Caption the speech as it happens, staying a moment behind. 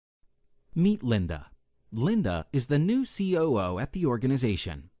Meet Linda. Linda is the new COO at the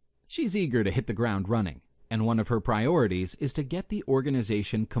organization. She's eager to hit the ground running, and one of her priorities is to get the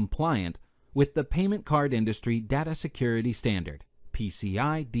organization compliant with the Payment Card Industry Data Security Standard,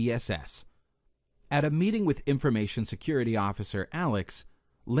 PCI DSS. At a meeting with Information Security Officer Alex,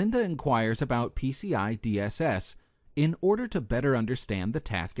 Linda inquires about PCI DSS in order to better understand the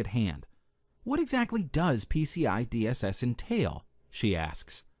task at hand. What exactly does PCI DSS entail, she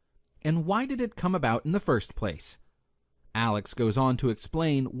asks, and why did it come about in the first place? Alex goes on to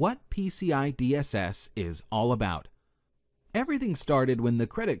explain what PCI DSS is all about. Everything started when the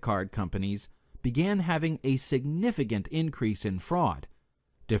credit card companies began having a significant increase in fraud.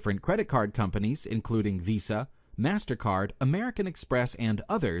 Different credit card companies, including Visa, MasterCard, American Express, and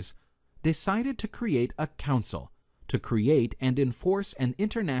others, decided to create a council to create and enforce an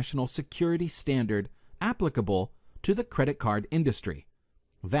international security standard applicable to the credit card industry.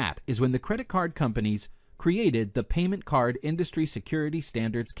 That is when the credit card companies created the Payment Card Industry Security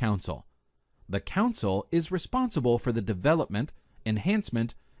Standards Council. The council is responsible for the development,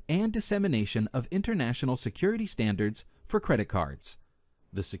 enhancement, and dissemination of international security standards for credit cards.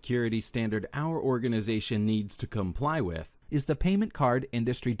 The security standard our organization needs to comply with is the Payment Card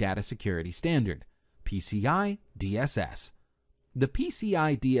Industry Data Security Standard, PCI DSS. The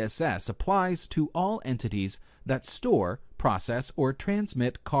PCI DSS applies to all entities that store, process, or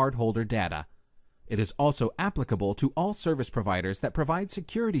transmit cardholder data. It is also applicable to all service providers that provide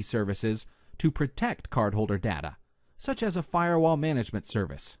security services to protect cardholder data, such as a firewall management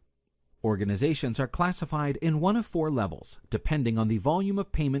service. Organizations are classified in one of four levels, depending on the volume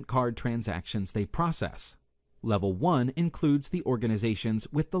of payment card transactions they process. Level 1 includes the organizations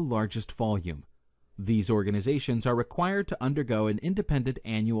with the largest volume. These organizations are required to undergo an independent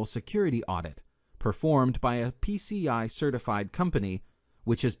annual security audit, performed by a PCI-certified company,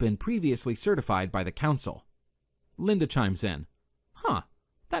 which has been previously certified by the Council. Linda chimes in, "Huh,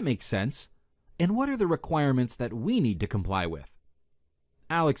 that makes sense. And what are the requirements that we need to comply with?"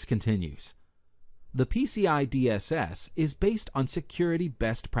 Alex continues, "The PCI DSS is based on security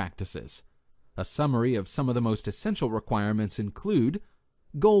best practices. A summary of some of the most essential requirements include: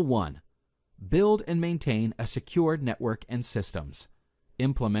 Goal 1. Build and maintain a secure network and systems.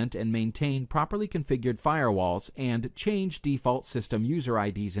 Implement and maintain properly configured firewalls and change default system user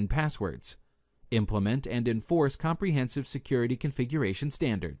IDs and passwords. Implement and enforce comprehensive security configuration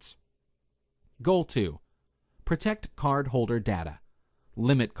standards. Goal 2. Protect cardholder data.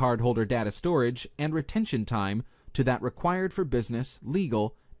 Limit cardholder data storage and retention time to that required for business,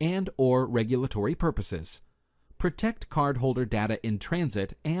 legal, and/or regulatory purposes. Protect cardholder data in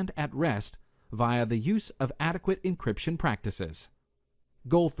transit and at rest via the use of adequate encryption practices.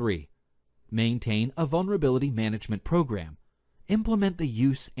 Goal 3. Maintain a vulnerability management program. Implement the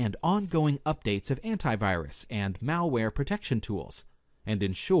use and ongoing updates of antivirus and malware protection tools, and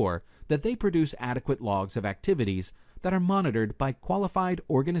ensure that they produce adequate logs of activities that are monitored by qualified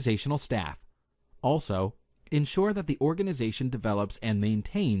organizational staff. Also, ensure that the organization develops and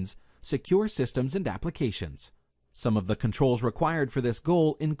maintains secure systems and applications. Some of the controls required for this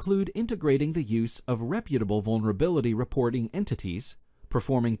goal include integrating the use of reputable vulnerability reporting entities,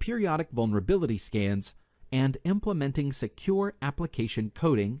 performing periodic vulnerability scans, and implementing secure application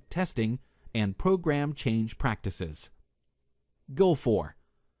coding, testing, and program change practices. Goal 4.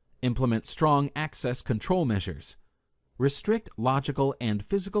 Implement strong access control measures. Restrict logical and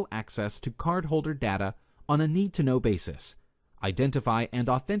physical access to cardholder data on a need-to-know basis. Identify and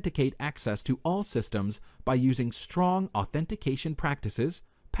authenticate access to all systems by using strong authentication practices,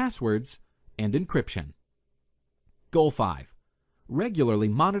 passwords, and encryption. Goal 5. Regularly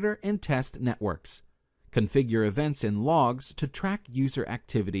monitor and test networks. Configure events in logs to track user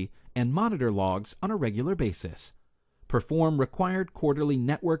activity and monitor logs on a regular basis. Perform required quarterly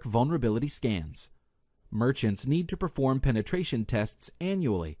network vulnerability scans. Merchants need to perform penetration tests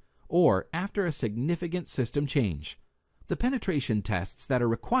annually or after a significant system change. The penetration tests that are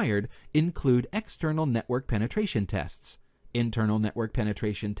required include external network penetration tests, internal network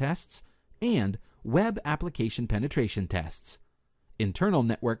penetration tests, and web application penetration tests. Internal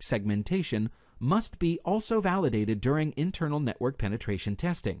network segmentation must be also validated during internal network penetration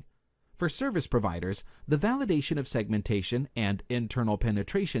testing. For service providers, the validation of segmentation and internal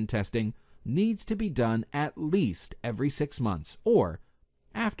penetration testing needs to be done at least every 6 months or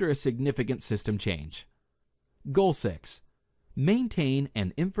after a significant system change. Goal 6. Maintain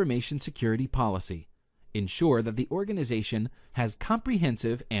an information security policy. Ensure that the organization has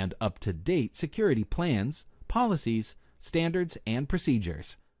comprehensive and up-to-date security plans, policies, standards, and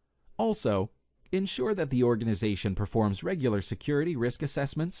procedures. Also, ensure that the organization performs regular security risk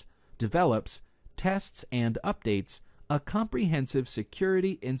assessments, develops, tests, and updates a comprehensive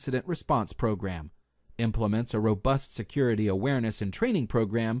security incident response program, implements a robust security awareness and training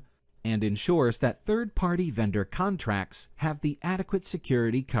program, and ensures that third-party vendor contracts have the adequate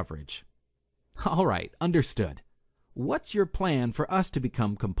security coverage. All right, understood. What's your plan for us to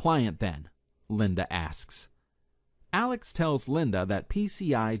become compliant then? Linda asks. Alex tells Linda that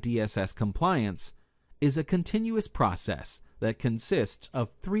PCI DSS compliance is a continuous process that consists of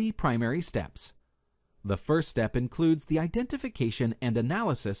 3 primary steps. The first step includes the identification and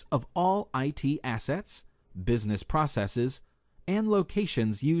analysis of all IT assets, business processes, and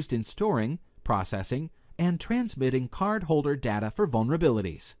locations used in storing, processing, and transmitting cardholder data for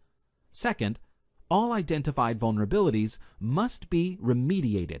vulnerabilities. Second, all identified vulnerabilities must be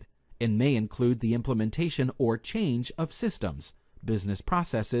remediated and may include the implementation or change of systems, business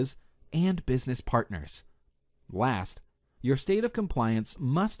processes, and business partners. Last, your state of compliance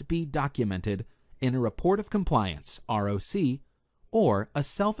must be documented in a Report of Compliance, ROC, or a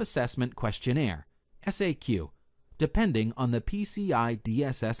Self-Assessment Questionnaire, SAQ, depending on the PCI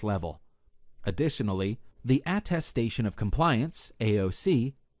DSS level. Additionally, the Attestation of Compliance,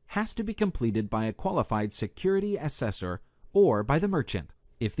 AOC, has to be completed by a qualified security assessor or by the merchant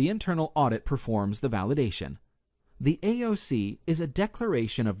if the internal audit performs the validation. The AOC is a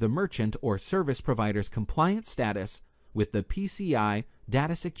declaration of the merchant or service provider's compliance status with the PCI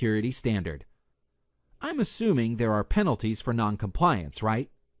Data Security Standard. I'm assuming there are penalties for non-compliance, right?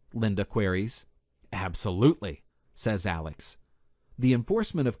 Linda queries. Absolutely, says Alex. The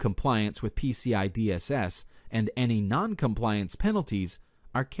enforcement of compliance with PCI DSS and any non-compliance penalties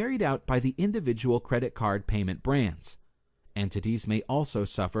are carried out by the individual credit card payment brands. Entities may also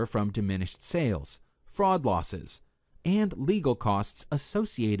suffer from diminished sales, fraud losses, and legal costs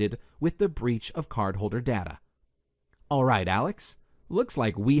associated with the breach of cardholder data. All right, Alex, looks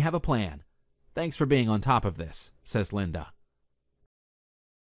like we have a plan. Thanks for being on top of this, says Linda.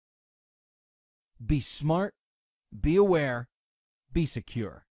 Be smart, be aware, be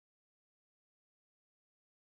secure.